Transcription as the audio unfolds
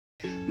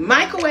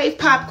Microwave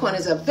popcorn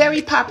is a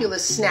very popular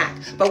snack,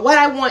 but what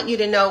I want you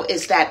to know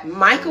is that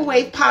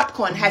microwave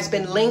popcorn has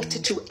been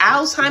linked to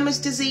Alzheimer's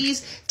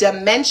disease,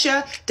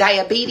 dementia,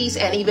 diabetes,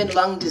 and even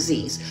lung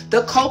disease.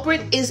 The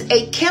culprit is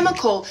a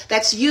chemical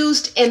that's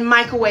used in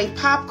microwave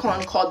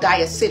popcorn called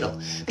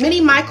diacetyl.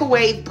 Many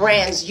microwave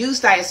brands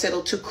use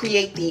diacetyl to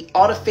create the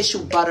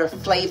artificial butter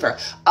flavor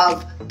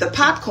of the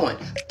popcorn,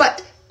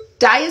 but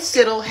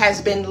diacetyl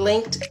has been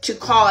linked to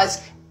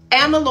cause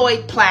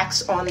amyloid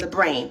plaques on the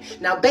brain.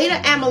 Now, beta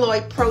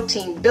amyloid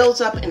protein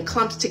builds up and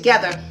clumps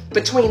together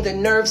between the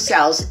nerve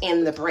cells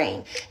in the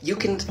brain. You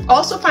can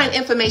also find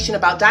information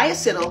about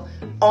diacetyl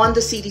on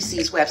the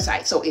CDC's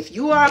website. So if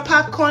you are a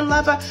popcorn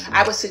lover,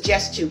 I would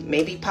suggest you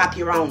maybe pop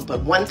your own.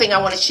 But one thing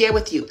I want to share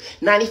with you,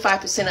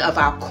 95% of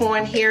our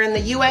corn here in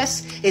the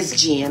US is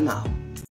GMO.